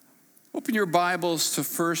Open your Bibles to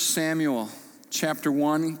 1 Samuel chapter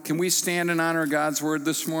 1. Can we stand in honor of God's word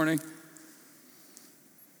this morning?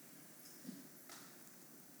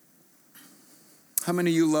 How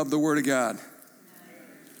many of you love the word of God?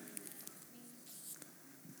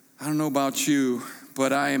 I don't know about you, but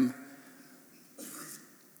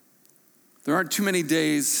there aren't too many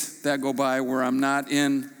days that go by where I'm not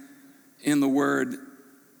in the word.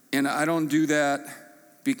 And I don't do that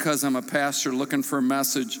because I'm a pastor looking for a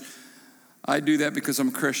message. I do that because I'm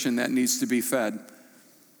a Christian that needs to be fed.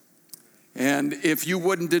 And if you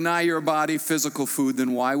wouldn't deny your body physical food,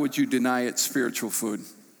 then why would you deny it spiritual food?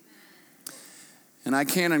 And I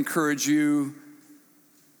can't encourage you.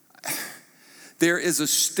 There is a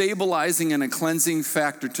stabilizing and a cleansing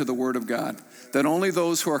factor to the Word of God that only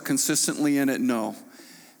those who are consistently in it know.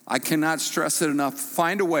 I cannot stress it enough.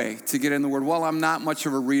 Find a way to get in the Word. Well, I'm not much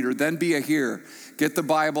of a reader. Then be a hearer. Get the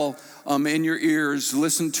Bible in your ears.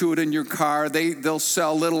 Listen to it in your car. They'll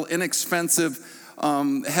sell little inexpensive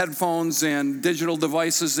headphones and digital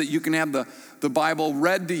devices that you can have the Bible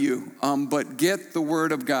read to you. But get the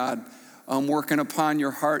Word of God working upon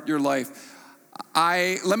your heart, your life.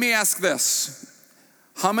 Let me ask this.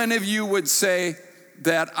 How many of you would say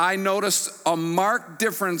that I noticed a marked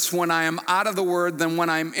difference when I am out of the Word than when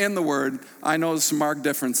I'm in the Word? I notice a marked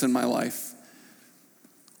difference in my life.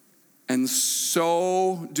 And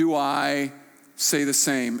so do I say the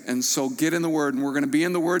same. And so get in the Word. And we're going to be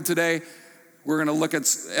in the Word today. We're going to look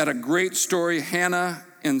at a great story, Hannah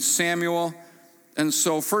and Samuel. And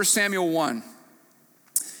so 1 Samuel 1.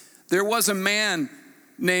 There was a man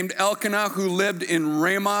named Elkanah who lived in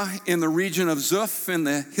Ramah in the region of Zuph in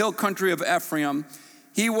the hill country of Ephraim.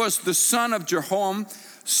 He was the son of Jehoram,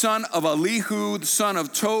 son of Elihu, son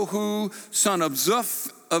of Tohu, son of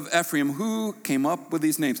Zuph of Ephraim. Who came up with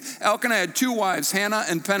these names? Elkanah had two wives, Hannah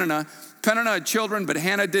and Peninnah. Peninnah had children, but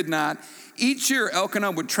Hannah did not. Each year,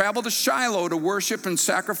 Elkanah would travel to Shiloh to worship and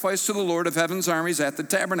sacrifice to the Lord of heaven's armies at the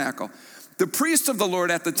tabernacle. The priests of the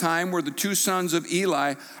Lord at the time were the two sons of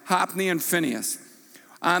Eli, Hophni and Phinehas.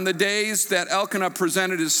 On the days that Elkanah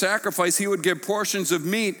presented his sacrifice, he would give portions of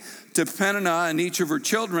meat to Peninnah and each of her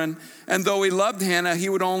children. And though he loved Hannah, he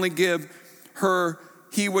would give her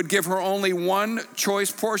only one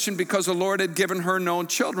choice portion because the Lord had given her no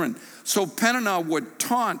children. So Peninnah would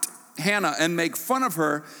taunt Hannah and make fun of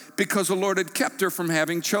her because the Lord had kept her from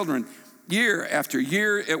having children. Year after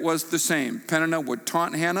year, it was the same. Peninnah would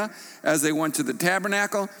taunt Hannah as they went to the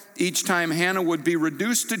tabernacle. Each time Hannah would be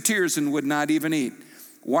reduced to tears and would not even eat.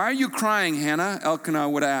 "Why are you crying, Hannah?" Elkanah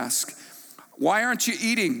would ask. "Why aren't you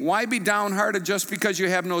eating? Why be downhearted just because you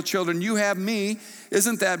have no children? You have me.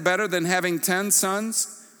 Isn't that better than having 10 sons?"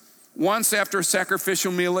 Once after a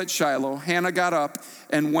sacrificial meal at Shiloh, Hannah got up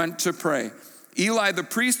and went to pray. Eli the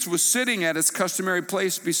priest was sitting at his customary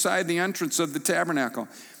place beside the entrance of the tabernacle.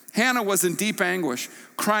 Hannah was in deep anguish,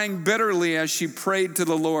 crying bitterly as she prayed to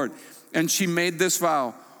the Lord. And she made this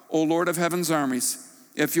vow, "O Lord of heaven's armies,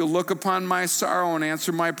 if you'll look upon my sorrow and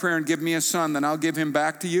answer my prayer and give me a son, then I'll give him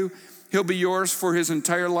back to you. He'll be yours for his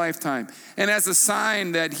entire lifetime. And as a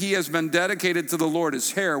sign that he has been dedicated to the Lord,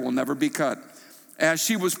 his hair will never be cut." As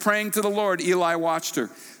she was praying to the Lord, Eli watched her.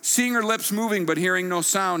 Seeing her lips moving but hearing no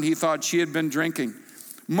sound, he thought she had been drinking.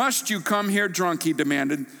 "Must you come here drunk?" he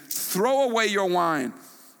demanded. "Throw away your wine."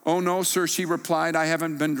 "Oh no, sir," she replied. "I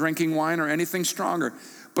haven't been drinking wine or anything stronger.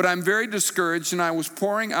 But I'm very discouraged, and I was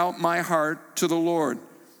pouring out my heart to the Lord."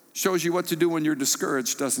 Shows you what to do when you're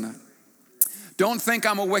discouraged, doesn't it? "Don't think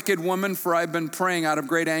I'm a wicked woman, for I've been praying out of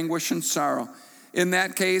great anguish and sorrow." In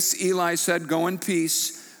that case, Eli said, "Go in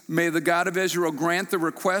peace. May the God of Israel grant the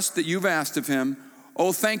request that you've asked of him."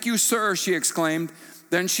 "Oh, thank you, sir," she exclaimed.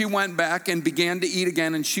 Then she went back and began to eat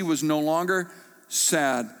again, and she was no longer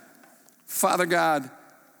sad. Father God,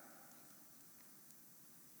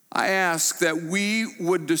 I ask that we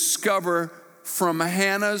would discover from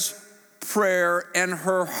Hannah's prayer and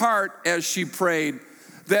her heart as she prayed,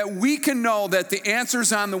 that we can know that the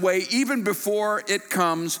answer's on the way even before it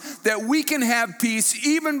comes, that we can have peace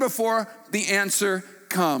even before the answer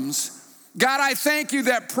comes. God, I thank you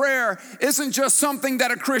that prayer isn't just something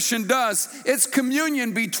that a Christian does. It's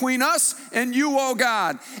communion between us and you, oh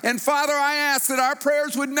God. And Father, I ask that our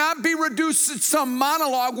prayers would not be reduced to some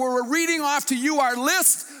monologue where we're reading off to you our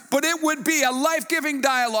list, but it would be a life-giving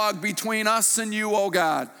dialogue between us and you, oh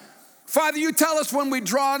God. Father, you tell us when we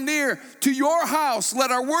draw near to your house,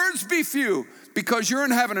 let our words be few, because you're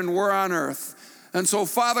in heaven and we're on earth. And so,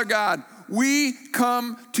 Father God, we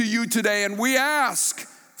come to you today and we ask,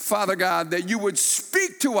 Father God, that you would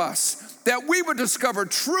speak to us, that we would discover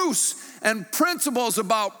truths and principles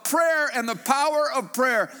about prayer and the power of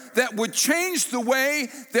prayer that would change the way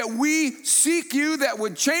that we seek you, that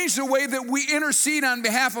would change the way that we intercede on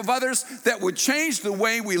behalf of others, that would change the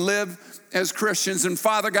way we live as Christians. And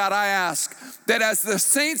Father God, I ask that as the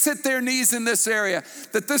saints hit their knees in this area,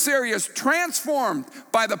 that this area is transformed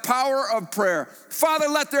by the power of prayer. Father,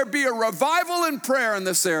 let there be a revival in prayer in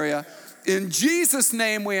this area. In Jesus'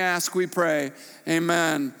 name we ask, we pray.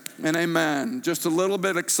 Amen and amen. Just a little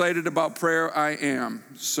bit excited about prayer, I am.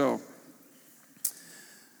 So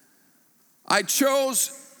I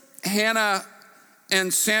chose Hannah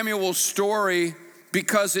and Samuel's story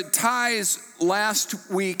because it ties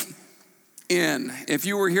last week in. If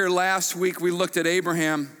you were here last week, we looked at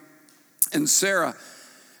Abraham and Sarah.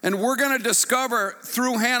 And we're going to discover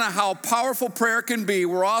through Hannah how powerful prayer can be.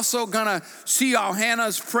 We're also going to see how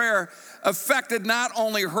Hannah's prayer affected not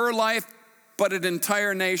only her life, but an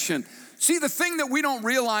entire nation. See, the thing that we don't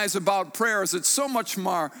realize about prayer is it's so much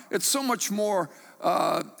more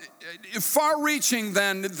far-reaching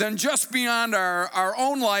than just beyond our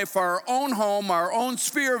own life, our own home, our own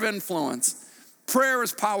sphere of influence. Prayer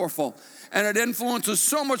is powerful, and it influences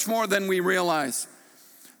so much more than we realize.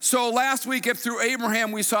 So last week, if through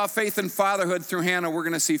Abraham we saw faith in fatherhood, through Hannah we're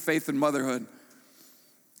going to see faith in motherhood.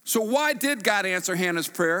 So why did God answer Hannah's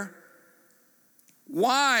prayer?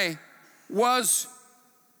 Why was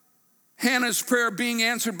Hannah's prayer being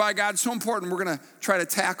answered by God so important? We're going to try to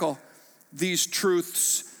tackle these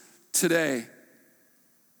truths today.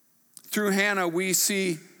 Through Hannah, we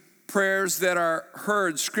see prayers that are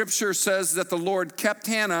heard. Scripture says that the Lord kept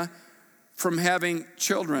Hannah from having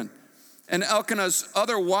children. And Elkanah's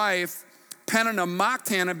other wife, Peninnah, mocked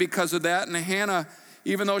Hannah because of that. And Hannah,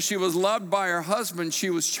 even though she was loved by her husband, she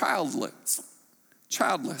was childless.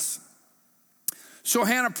 So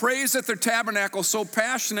Hannah prays at the tabernacle so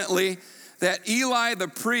passionately that Eli the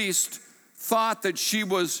priest thought that she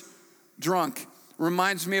was drunk.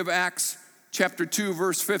 Reminds me of Acts chapter 2,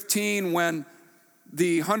 verse 15, when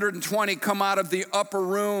the 120 come out of the upper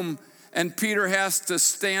room and Peter has to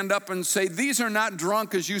stand up and say, "These are not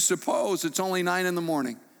drunk as you suppose. It's only 9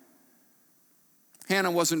 a.m.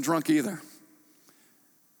 Hannah wasn't drunk either.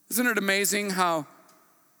 Isn't it amazing how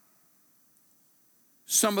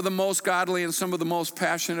some of the most godly and some of the most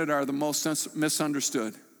passionate are the most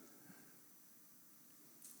misunderstood?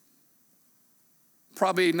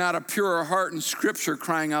 Probably not a purer heart in Scripture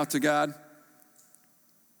crying out to God.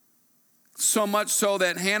 So much so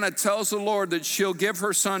that Hannah tells the Lord that she'll give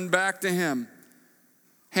her son back to him.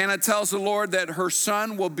 Hannah tells the Lord that her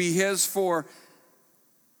son will be his for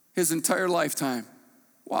his entire lifetime.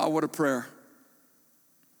 Wow, what a prayer.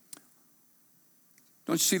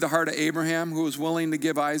 Don't you see the heart of Abraham, who was willing to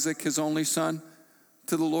give Isaac, his only son,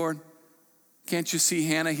 to the Lord? Can't you see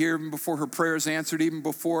Hannah here, even before her prayer is answered, even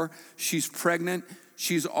before she's pregnant,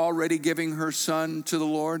 she's already giving her son to the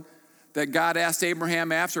Lord? That God asked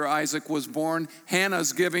Abraham after Isaac was born.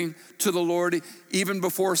 Hannah's giving to the Lord. Even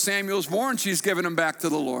before Samuel's born, she's giving him back to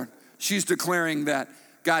the Lord. She's declaring that,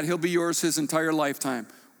 God, he'll be yours his entire lifetime.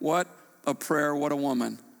 What a prayer, what a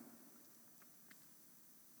woman.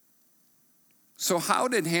 So how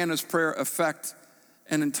did Hannah's prayer affect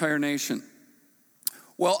an entire nation?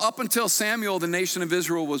 Well, up until Samuel, the nation of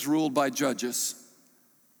Israel was ruled by judges.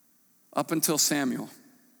 Up until Samuel.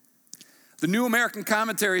 The New American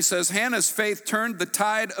Commentary says Hannah's faith turned the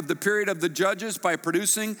tide of the period of the judges by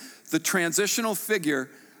producing the transitional figure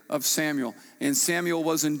of Samuel. And Samuel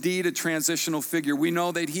was indeed a transitional figure. We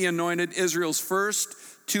know that he anointed Israel's first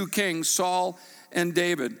 2 kings, Saul and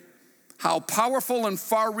David. How powerful and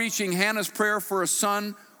far-reaching Hannah's prayer for a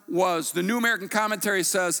son was. The New American Commentary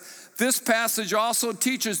says, this passage also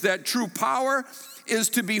teaches that true power is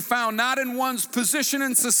to be found not in one's position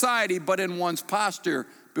in society, but in one's posture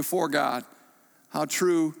before God. How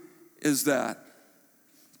true is that?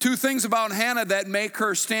 2 things about Hannah that make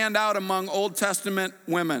her stand out among Old Testament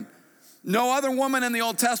women. No other woman in the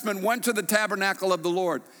Old Testament went to the tabernacle of the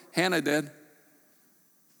Lord. Hannah did.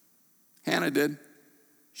 Hannah did.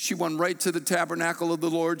 She went right to the tabernacle of the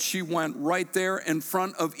Lord. She went right there in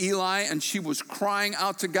front of Eli, and she was crying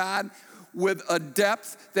out to God with a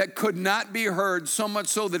depth that could not be heard, so much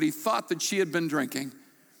so that he thought that she had been drinking.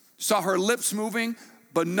 Saw her lips moving,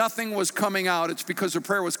 but nothing was coming out. It's because her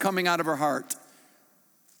prayer was coming out of her heart.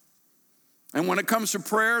 And when it comes to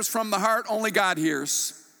prayers from the heart, only God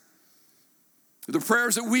hears. The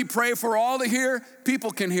prayers that we pray for all to hear,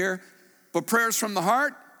 people can hear. But prayers from the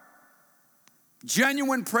heart,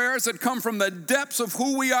 genuine prayers that come from the depths of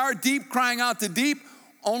who we are, deep, crying out to deep,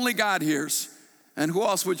 only God hears. And who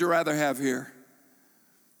else would you rather have here?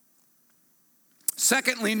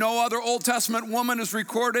 Secondly, no other Old Testament woman is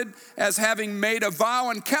recorded as having made a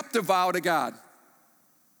vow and kept a vow to God.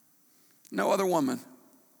 No other woman.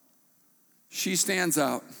 She stands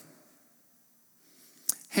out.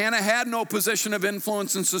 Hannah had no position of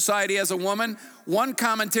influence in society as a woman. One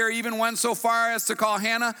commentary even went so far as to call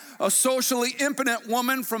Hannah a socially impotent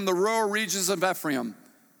woman from the rural regions of Ephraim.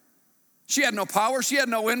 She had no power, she had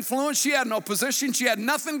no influence, she had no position, she had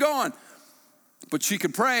nothing going. But she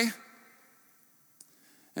could pray.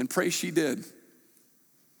 And pray she did.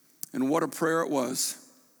 And what a prayer it was.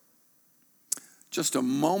 Just a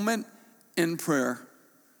moment in prayer.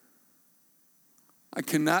 I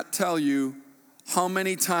cannot tell you how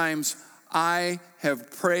many times I have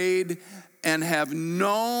prayed and have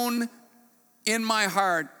known in my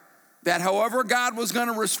heart that however God was going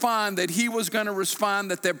to respond, that he was going to respond,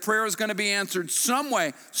 that their prayer was going to be answered some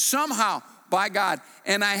way, somehow by God.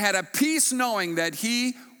 And I had a peace knowing that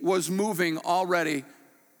he was moving already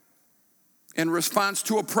in response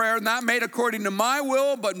to a prayer not made according to my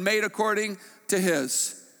will, but made according to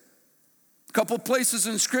his. A couple places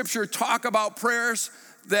in Scripture talk about prayers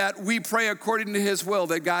that we pray according to his will,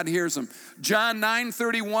 that God hears them. John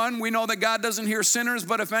 9:31, we know that God doesn't hear sinners,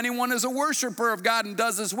 but if anyone is a worshiper of God and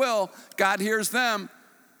does his will, God hears them.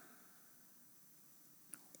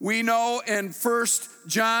 We know in 1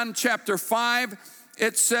 John chapter 5,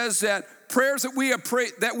 it says that prayers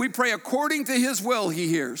that we pray according to his will, he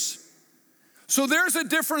hears. So there's a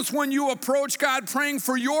difference when you approach God praying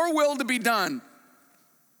for your will to be done.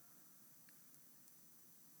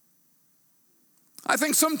 I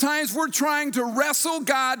think sometimes we're trying to wrestle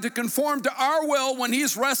God to conform to our will when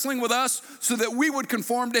he's wrestling with us so that we would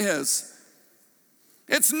conform to his.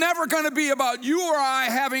 It's never going to be about you or I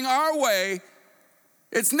having our way.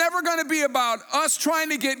 It's never going to be about us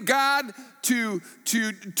trying to get God to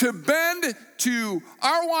bend to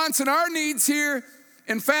our wants and our needs here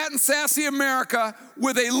in fat and sassy America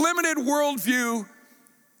with a limited worldview.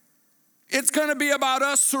 It's going to be about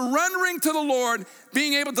us surrendering to the Lord,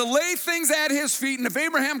 being able to lay things at his feet. And if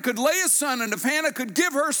Abraham could lay his son, and if Hannah could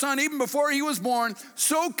give her son even before he was born,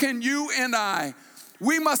 so can you and I.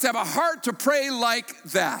 We must have a heart to pray like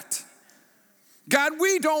that. God,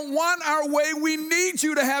 we don't want our way. We need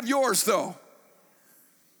you to have yours, though.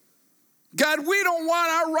 God, we don't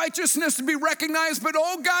want our righteousness to be recognized, but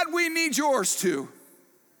oh God, we need yours too.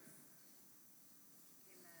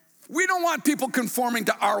 We don't want people conforming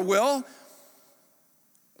to our will.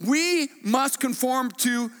 We must conform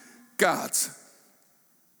to God's.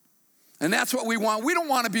 And that's what we want. We don't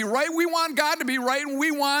want to be right. We want God to be right, and we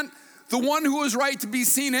want the one who is right to be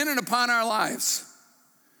seen in and upon our lives.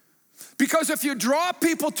 Because if you draw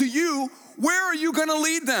people to you, where are you going to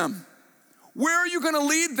lead them? Where are you going to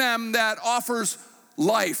lead them that offers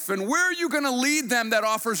life? And where are you going to lead them that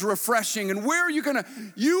offers refreshing? And where are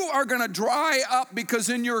you are going to dry up because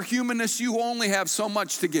in your humanness you only have so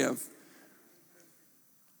much to give.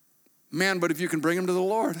 Man, but if you can bring them to the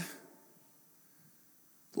Lord,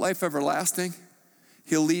 life everlasting,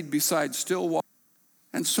 he'll lead beside still water.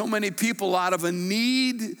 And so many people out of a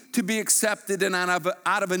need to be accepted and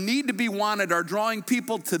out of a need to be wanted are drawing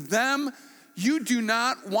people to them. You do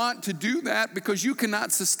not want to do that because you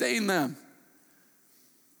cannot sustain them.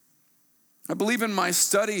 I believe in my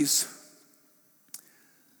studies,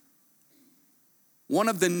 one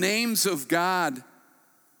of the names of God,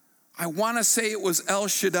 I want to say it was El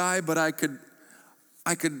Shaddai, but I could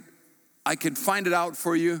find it out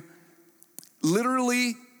for you.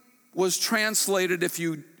 Literally was translated, if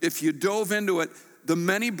you dove into it, the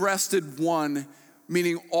many-breasted one,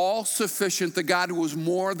 meaning all sufficient, the God who was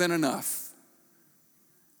more than enough.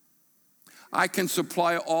 I can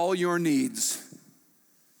supply all your needs.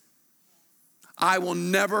 I will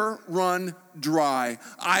never run dry.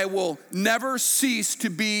 I will never cease to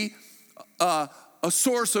be a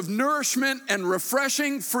source of nourishment and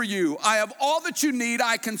refreshing for you. I have all that you need.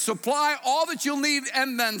 I can supply all that you'll need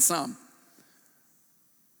and then some.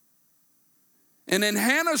 And in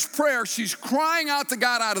Hannah's prayer, she's crying out to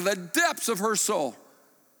God out of the depths of her soul.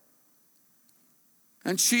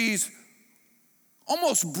 And she's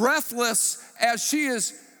almost breathless as she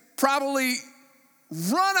is probably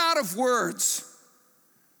run out of words.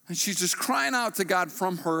 And she's just crying out to God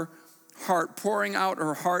from her heart, pouring out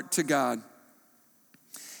her heart to God.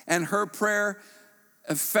 And her prayer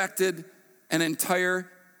affected an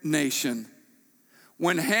entire nation.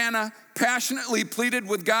 When Hannah passionately pleaded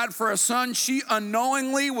with God for a son, she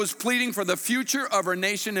unknowingly was pleading for the future of her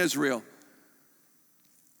nation, Israel.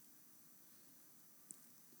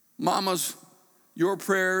 Mamas, your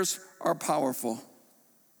prayers are powerful.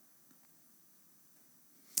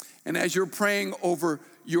 And as you're praying over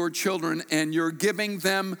your children and you're giving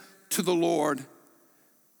them to the Lord,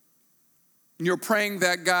 and you're praying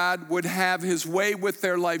that God would have his way with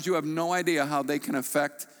their lives, you have no idea how they can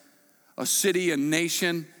affect a city, a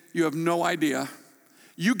nation. You have no idea.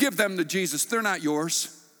 You give them to Jesus, they're not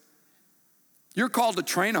yours. You're called to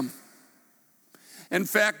train them. In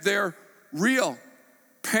fact, their real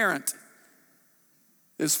parent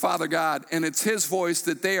is Father God, and it's his voice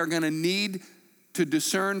that they are going to need to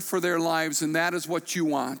discern for their lives, and that is what you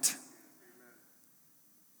want.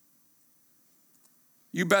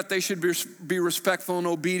 You bet they should be respectful and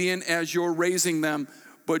obedient as you're raising them,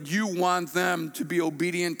 but you want them to be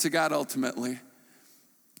obedient to God ultimately.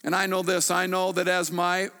 And I know this, I know that as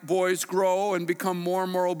my boys grow and become more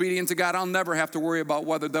and more obedient to God, I'll never have to worry about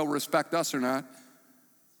whether they'll respect us or not.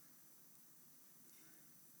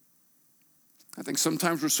 I think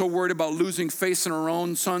sometimes we're so worried about losing face in our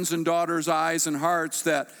own sons and daughters' eyes and hearts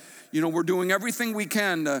that, we're doing everything we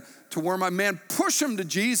can to where my man, push them to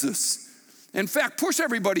Jesus. In fact, push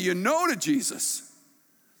everybody you know to Jesus.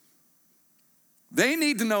 They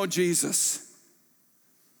need to know Jesus.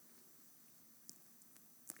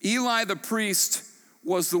 Eli the priest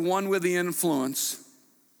was the one with the influence.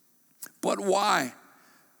 But why?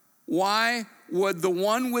 Why would the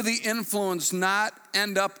one with the influence not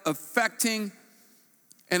end up affecting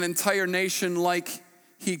an entire nation like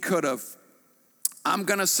he could have? I'm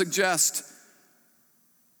going to suggest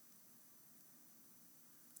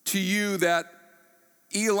to you that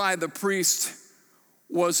Eli the priest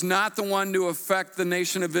was not the one to affect the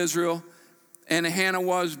nation of Israel, and Hannah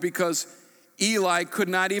was, because Eli could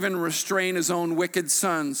not even restrain his own wicked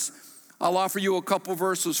sons. I'll offer you a couple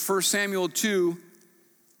verses. 1 Samuel 2,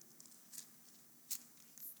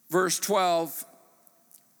 verse 12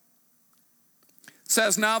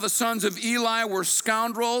 says, "Now the sons of Eli were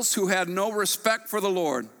scoundrels who had no respect for the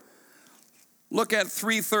Lord." Look at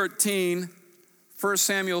 3:13, 1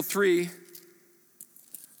 Samuel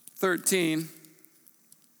 3:13.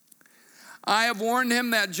 "I have warned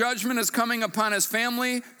him that judgment is coming upon his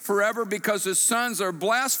family forever because his sons are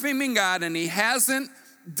blaspheming God and he hasn't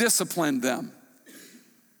disciplined them."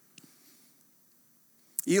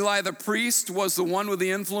 Eli the priest was the one with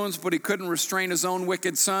the influence, but he couldn't restrain his own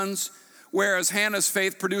wicked sons, whereas Hannah's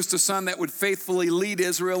faith produced a son that would faithfully lead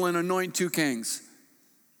Israel and anoint 2 kings.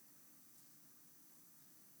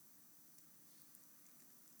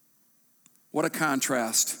 What a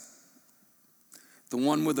contrast. The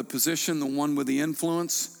one with the position, the one with the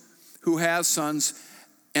influence, who has sons,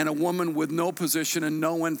 and a woman with no position and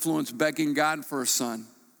no influence begging God for a son.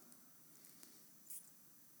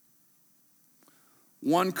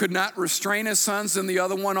 One could not restrain his sons, and the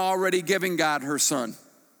other one already giving God her son.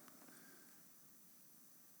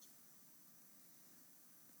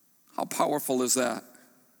 How powerful is that?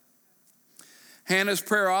 Hannah's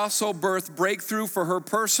prayer also birthed breakthrough for her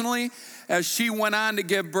personally as she went on to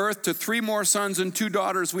give birth to 3 more sons and 2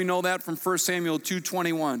 daughters. We know that from 1 Samuel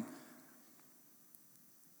 2:21.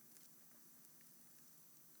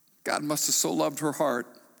 God must have so loved her heart.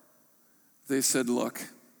 They said, "Look,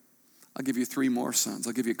 I'll give you 3 more sons.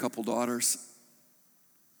 I'll give you a couple daughters."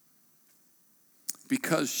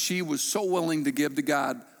 Because she was so willing to give to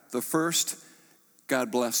God the first,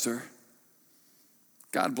 God blessed her.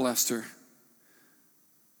 God blessed her.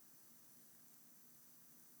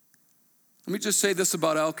 Let me just say this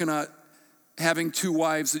about Elkanah having 2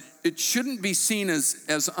 wives. It shouldn't be seen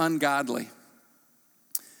as ungodly.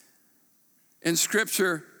 In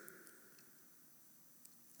Scripture,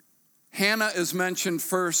 Hannah is mentioned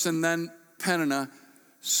first and then Peninnah.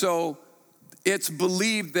 So it's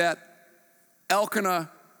believed that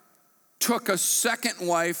Elkanah took a second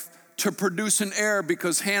wife to produce an heir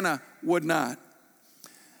because Hannah would not.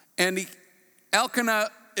 And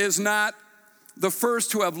Elkanah is not the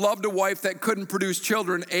first to have loved a wife that couldn't produce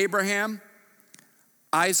children. Abraham,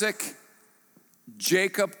 Isaac,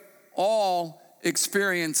 Jacob, all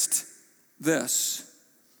experienced this.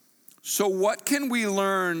 So what can we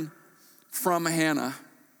learn from Hannah?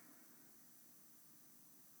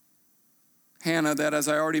 Hannah, that, as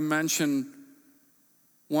I already mentioned,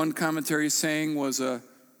 one commentary saying was a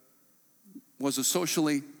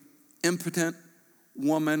socially impotent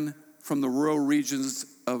woman from the rural regions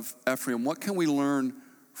of Ephraim. What can we learn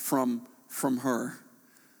from her?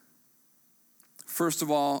 First of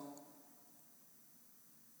all,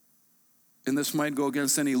 and this might go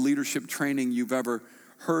against any leadership training you've ever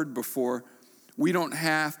heard before, we don't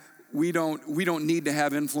need to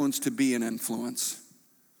have influence to be an influence.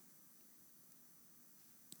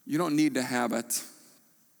 You don't need to have it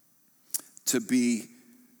to be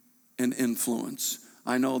an influence.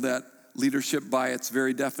 I know that leadership by its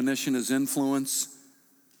very definition is influence,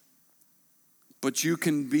 but you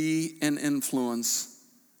can be an influence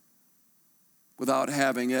without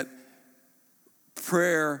having it.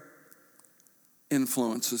 Prayer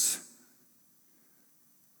influences.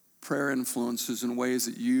 Prayer influences in ways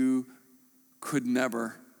that you could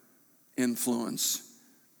never influence.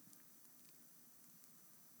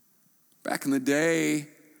 Back in the day,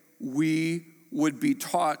 we would be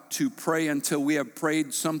taught to pray until we have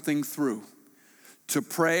prayed something through. To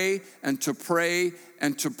pray and to pray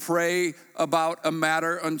and to pray about a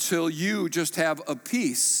matter until you just have a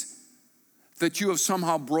peace that you have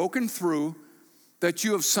somehow broken through, that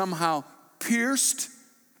you have somehow pierced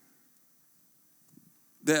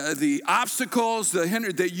the obstacles,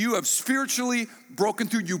 that you have spiritually broken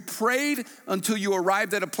through. You prayed until you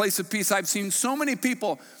arrived at a place of peace. I've seen so many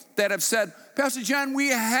people that have said, Pastor John, we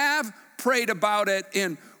have prayed about it,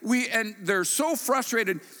 and they're so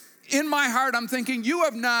frustrated. In my heart, I'm thinking, you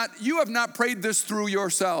have not prayed this through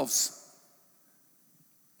yourselves.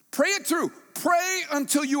 Pray it through. Pray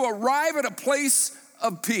until you arrive at a place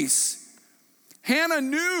of peace. Hannah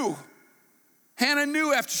knew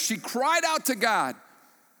after she cried out to God,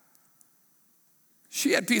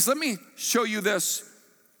 she had peace. Let me show you this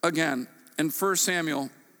again in 1 Samuel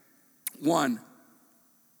 1.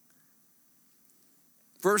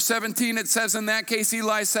 Verse 17, it says, in that case,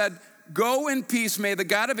 Eli said, go in peace. May the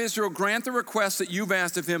God of Israel grant the request that you've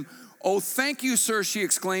asked of him. Oh, thank you, sir, she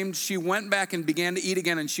exclaimed. She went back and began to eat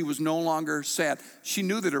again, and she was no longer sad. She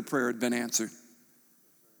knew that her prayer had been answered.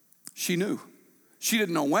 She knew. She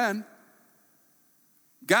didn't know when.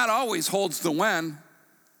 God always holds the when.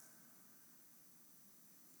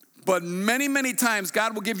 But many, many times,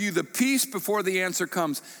 God will give you the peace before the answer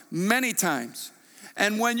comes. Many times.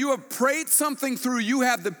 And when you have prayed something through, you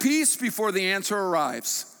have the peace before the answer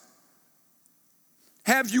arrives.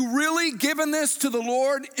 Have you really given this to the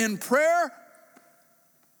Lord in prayer?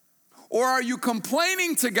 Or are you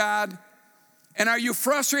complaining to God, and are you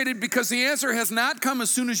frustrated because the answer has not come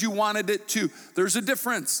as soon as you wanted it to? There's a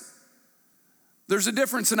difference. There's a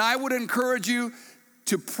difference, and I would encourage you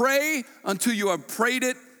to pray until you have prayed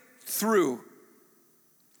it through.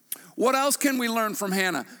 What else can we learn from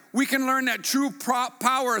Hannah? We can learn that true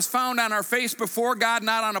power is found on our face before God,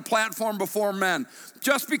 not on a platform before men.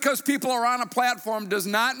 Just because people are on a platform does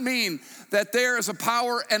not mean that there is a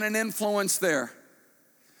power and an influence there.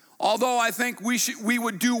 Although I think we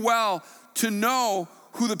would do well to know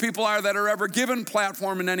who the people are that are ever given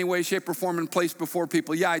platform in any way, shape, or form and placed before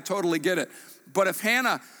people. Yeah, I totally get it. But if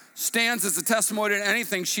Hannah stands as a testimony to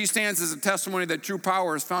anything, she stands as a testimony that true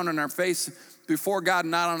power is found on our face before God,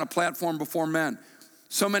 not on a platform before men.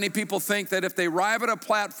 So many people think that if they arrive at a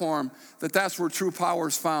platform, that that's where true power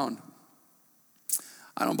is found.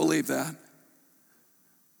 I don't believe that.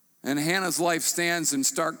 And Hannah's life stands in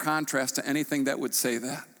stark contrast to anything that would say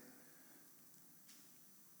that.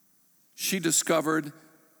 She discovered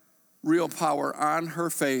real power on her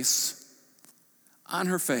face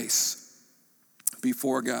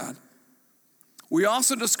before God. We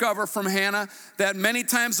also discover from Hannah that many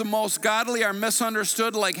times the most godly are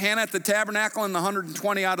misunderstood, like Hannah at the tabernacle and the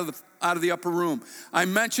 120 out of the upper room. I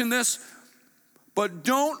mentioned this, but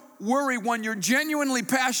don't worry when you're genuinely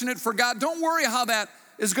passionate for God. Don't worry how that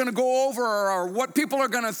is going to go over or what people are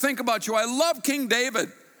going to think about you. I love King David.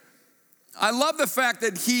 I love the fact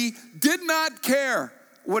that he did not care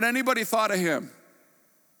what anybody thought of him.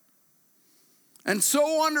 And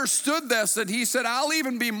so understood this that he said, I'll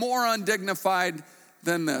even be more undignified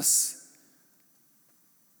than this.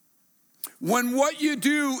 When what you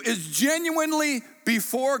do is genuinely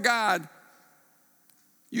before God,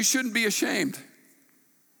 you shouldn't be ashamed.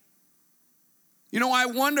 You know, I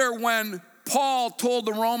wonder when Paul told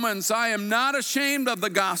the Romans, I am not ashamed of the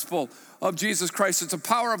gospel of Jesus Christ. It's the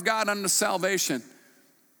power of God unto salvation.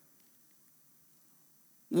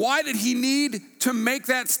 Why did he need to make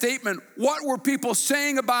that statement? What were people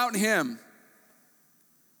saying about him?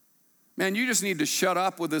 Man, you just need to shut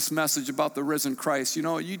up with this message about the risen Christ. You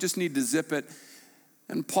know, you just need to zip it.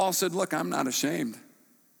 And Paul said, look, I'm not ashamed.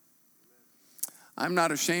 I'm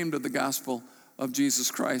not ashamed of the gospel of Jesus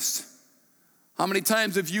Christ. How many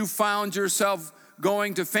times have you found yourself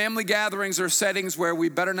going to family gatherings or settings where we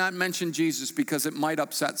better not mention Jesus because it might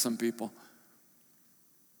upset some people?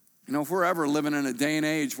 You know, if we're ever living in a day and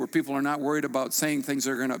age where people are not worried about saying things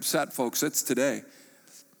that are going to upset folks, it's today.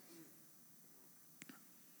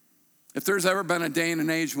 If there's ever been a day and an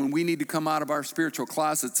age when we need to come out of our spiritual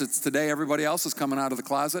closets, it's today. Everybody else is coming out of the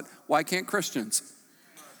closet. Why can't Christians?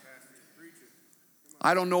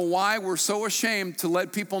 I don't know why we're so ashamed to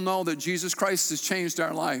let people know that Jesus Christ has changed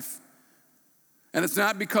our life. And it's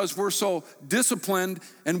not because we're so disciplined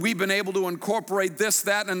and we've been able to incorporate this,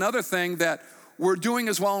 that, and another thing that we're doing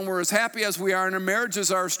as well and we're as happy as we are and our marriages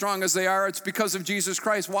are as strong as they are, it's because of Jesus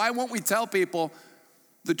Christ. Why won't we tell people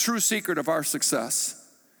the true secret of our success?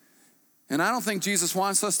 And I don't think Jesus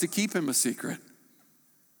wants us to keep him a secret.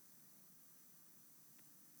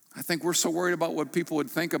 I think we're so worried about what people would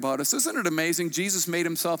think about us. Isn't it amazing? Jesus made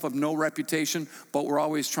himself of no reputation, but we're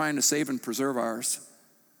always trying to save and preserve ours.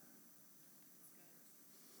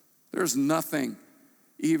 There's nothing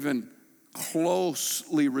even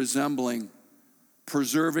closely resembling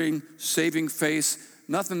preserving, saving face.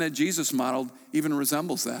 Nothing that Jesus modeled even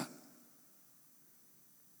resembles that.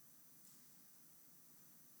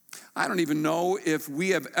 I don't even know if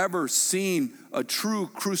we have ever seen a true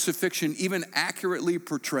crucifixion even accurately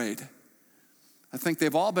portrayed. I think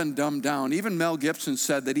they've all been dumbed down. Even Mel Gibson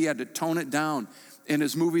said that he had to tone it down in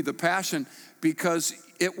his movie The Passion because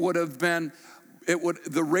it would have been,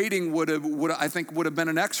 the rating would have been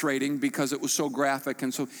an X rating because it was so graphic.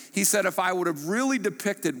 And so he said, if I would have really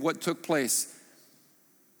depicted what took place,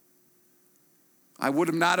 I would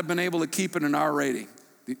have not have been able to keep it an R rating.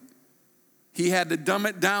 He had to dumb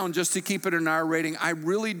it down just to keep it an R rating. I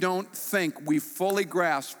really don't think we fully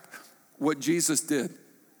grasp what Jesus did.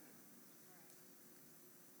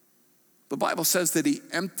 The Bible says that he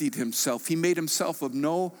emptied himself. He made himself of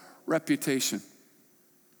no reputation.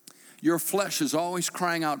 Your flesh is always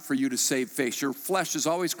crying out for you to save face. Your flesh is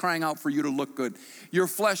always crying out for you to look good. Your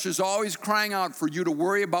flesh is always crying out for you to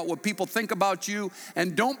worry about what people think about you,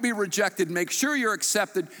 and don't be rejected. Make sure you're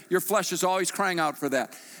accepted. Your flesh is always crying out for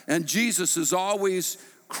that. And Jesus is always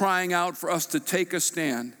crying out for us to take a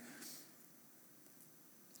stand,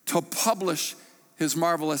 to publish his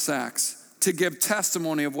marvelous acts, to give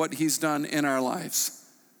testimony of what he's done in our lives.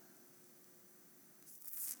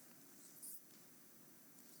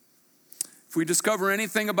 If we discover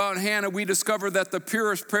anything about Hannah, we discover that the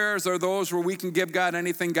purest prayers are those where we can give God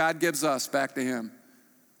anything God gives us back to him.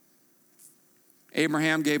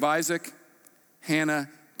 Abraham gave Isaac. Hannah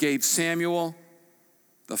gave Samuel.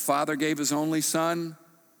 The father gave his only son.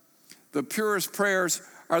 The purest prayers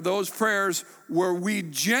are those prayers where we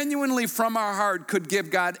genuinely from our heart could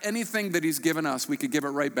give God anything that he's given us. We could give it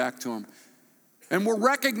right back to him. And we're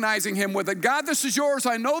recognizing him with it. God, this is yours.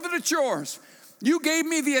 I know that it's yours. You gave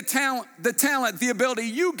me the talent, the ability.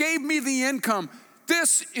 You gave me the income.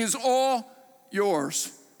 This is all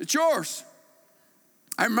yours. It's yours.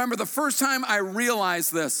 I remember the first time I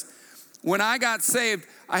realized this. When I got saved,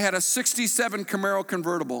 I had a 67 Camaro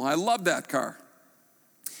convertible. I loved that car.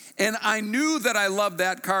 And I knew that I loved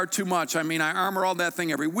that car too much. I mean, I armor-all that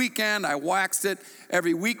thing every weekend. I waxed it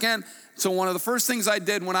every weekend. So one of the first things I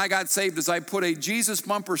did when I got saved is I put a Jesus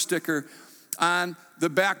bumper sticker on the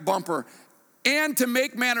back bumper. And to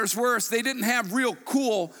make matters worse, they didn't have real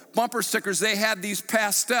cool bumper stickers. They had these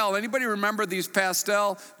pastel. Anybody remember these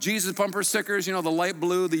pastel Jesus bumper stickers? You know, the light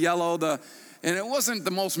blue, the yellow, and it wasn't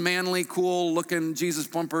the most manly, cool looking Jesus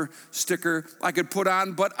bumper sticker I could put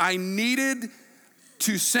on, but I needed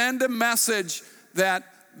to send a message that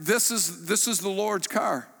this is the Lord's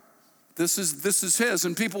car. This is his.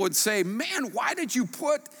 And people would say, man, why did you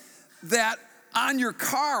put that on your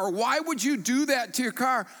car? Why would you do that to your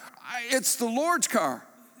car? It's the Lord's car.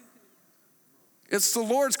 It's the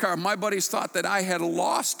Lord's car. My buddies thought that I had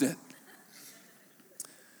lost it.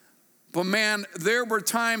 But man, there were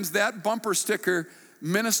times that bumper sticker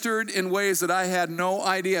ministered in ways that I had no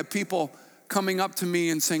idea. People coming up to me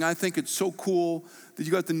and saying, I think it's so cool that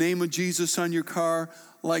you got the name of Jesus on your car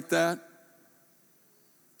like that.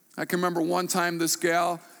 I can remember one time this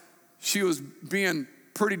gal, she was being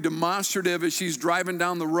pretty demonstrative as she's driving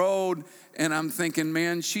down the road, and I'm thinking,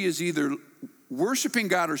 man, she is either worshiping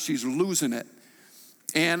God or she's losing it.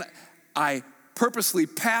 And I purposely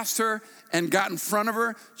passed her and got in front of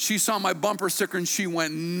her. She saw my bumper sticker and she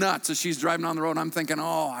went nuts as she's driving down the road. I'm thinking,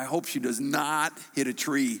 oh, I hope she does not hit a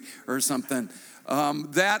tree or something.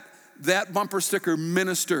 That bumper sticker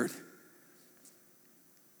ministered.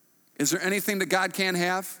 Is there anything that God can't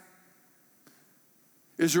have?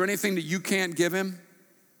 Is there anything that you can't give him?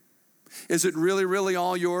 Is it really, really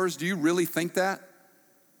all yours? Do you really think that?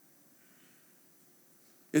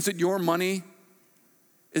 Is it your money?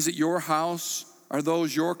 Is it your house? Are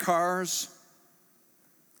those your cars?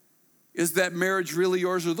 Is that marriage really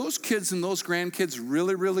yours? Are those kids and those grandkids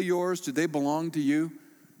really, really yours? Do they belong to you?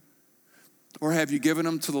 Or have you given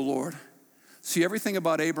them to the Lord? See, everything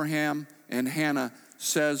about Abraham and Hannah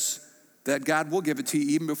says that God will give it to you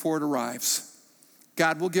even before it arrives.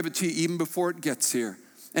 God will give it to you even before it gets here.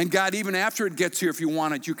 And God, even after it gets here, if you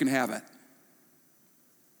want it, you can have it.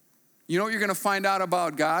 You know what you're going to find out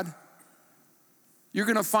about God? You're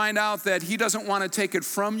going to find out that he doesn't want to take it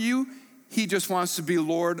from you. He just wants to be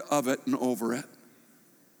Lord of it and over it.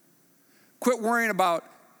 Quit worrying about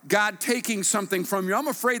God taking something from you. I'm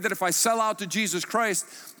afraid that if I sell out to Jesus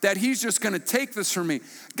Christ, that he's just going to take this from me.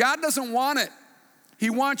 God doesn't want it. He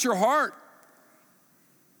wants your heart.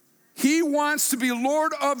 He wants to be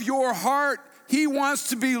Lord of your heart. He wants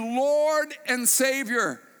to be Lord and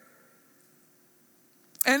Savior.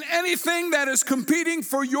 And anything that is competing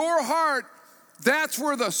for your heart, that's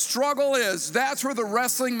where the struggle is. That's where the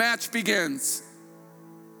wrestling match begins.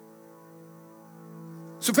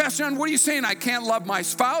 So, Pastor John, what are you saying? I can't love my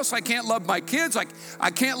spouse. I can't love my kids.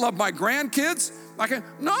 I can't love my grandkids.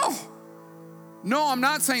 No, I'm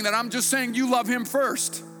not saying that. I'm just saying you love him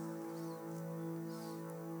first.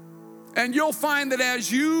 And you'll find that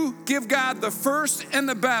as you give God the first and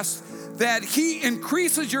the best, that he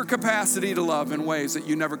increases your capacity to love in ways that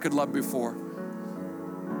you never could love before.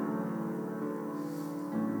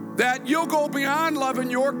 That you'll go beyond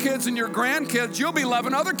loving your kids and your grandkids. You'll be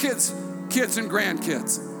loving other kids' kids and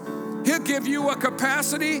grandkids. He'll give you a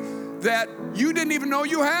capacity that you didn't even know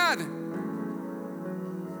you had.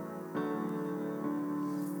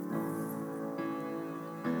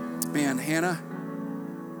 Man, Hannah,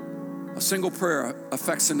 a single prayer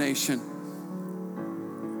affects a nation.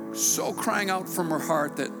 So crying out from her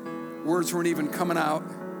heart that words weren't even coming out.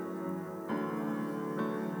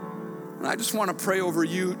 And I just want to pray over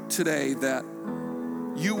you today that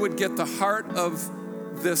you would get the heart of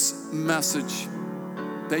this message,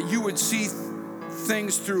 that you would see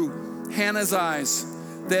things through Hannah's eyes,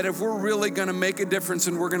 that if we're really going to make a difference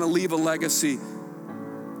and we're going to leave a legacy,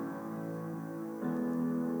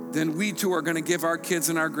 then we too are going to give our kids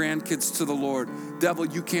and our grandkids to the Lord. Devil,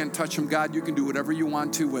 you can't touch them. God, you can do whatever you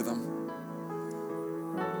want to with them.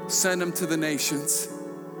 Send them to the nations.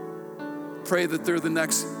 Pray that they're the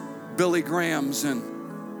next Billy Grahams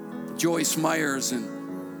and Joyce Myers and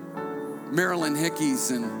Marilyn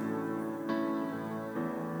Hickeys, and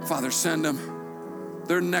Father, send them.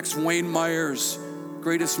 They're the next Wayne Myers,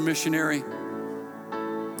 greatest missionary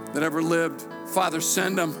that ever lived. Father,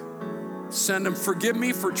 send them. Send them. Forgive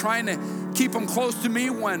me for trying to keep them close to me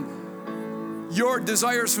when your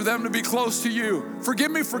desire is for them to be close to you.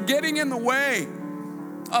 Forgive me for getting in the way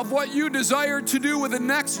of what you desire to do with the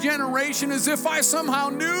next generation, as if I somehow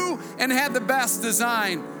knew and had the best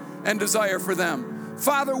design and desire for them.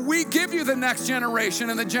 Father, we give you the next generation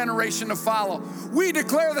and the generation to follow. We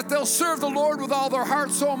declare that they'll serve the Lord with all their heart,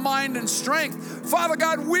 soul, mind, and strength. Father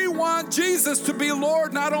God, we want Jesus to be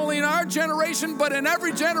Lord not only in our generation, but in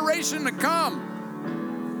every generation to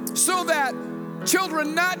come, so that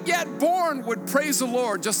children not yet born would praise the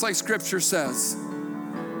Lord, just like Scripture says.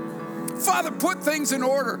 Father, put things in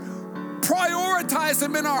order. Prioritize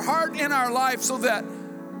them in our heart, in our life, so that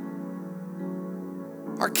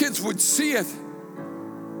our kids would see it.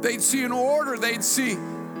 They'd see an order. They'd see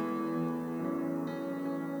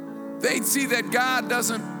that God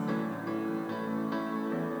doesn't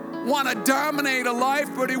want to dominate a life,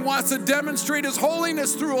 but he wants to demonstrate his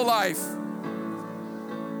holiness through a life.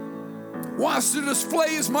 Wants to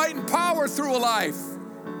display his might and power through a life,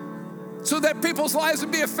 so that people's lives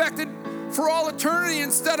would be affected for all eternity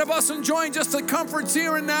instead of us enjoying just the comforts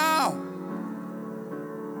here and now.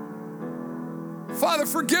 Father,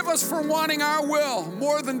 forgive us for wanting our will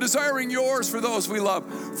more than desiring yours for those we love.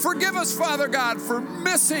 Forgive us, Father God, for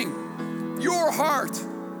missing your heart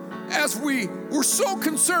as we were so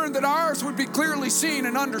concerned that ours would be clearly seen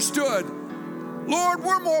and understood. Lord,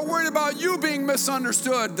 we're more worried about you being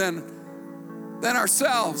misunderstood than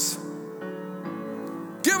ourselves.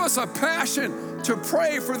 Give us a passion to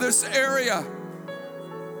pray for this area.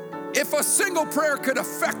 If a single prayer could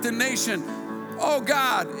affect a nation, oh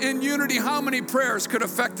God, in unity, how many prayers could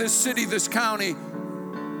affect this city, this county,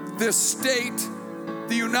 this state,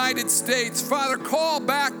 the United States? Father, call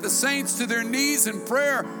back the saints to their knees in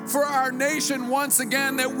prayer for our nation once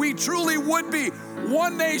again, that we truly would be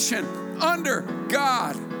one nation under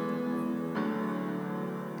God,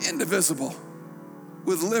 indivisible,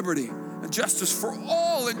 with liberty and justice for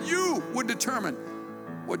all, and you would determine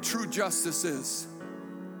what true justice is.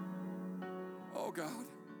 Oh God.